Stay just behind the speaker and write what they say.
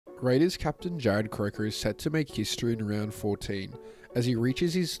Raiders captain Jarrod Croker is set to make history in round 14 as he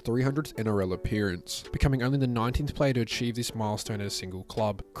reaches his 300th NRL appearance, becoming only the 19th player to achieve this milestone at a single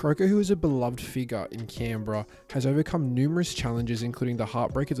club. Croker, who is a beloved figure in Canberra, has overcome numerous challenges including the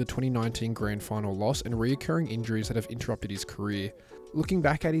heartbreak of the 2019 grand final loss and reoccurring injuries that have interrupted his career. Looking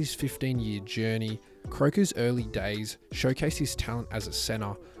back at his 15-year journey, Croker's early days showcased his talent as a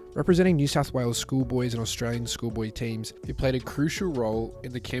centre. Representing New South Wales schoolboys and Australian schoolboy teams, he played a crucial role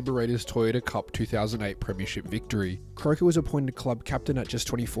in the Canberra Raiders Toyota Cup 2008 premiership victory. Croker was appointed club captain at just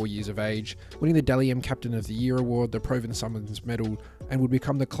 24 years of age, winning the Dally M Captain of the Year award, the Proven Summons Medal, and would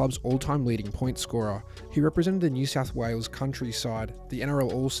become the club's all-time leading point scorer. He represented the New South Wales countryside, the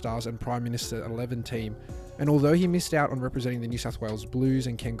NRL All-Stars and Prime Minister 11 team, and although he missed out on representing the New South Wales Blues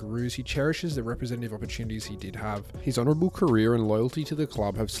and Kangaroos, he cherishes the representative opportunities he did have. His honourable career and loyalty to the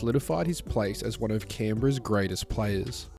club have solidified his place as one of Canberra's greatest players.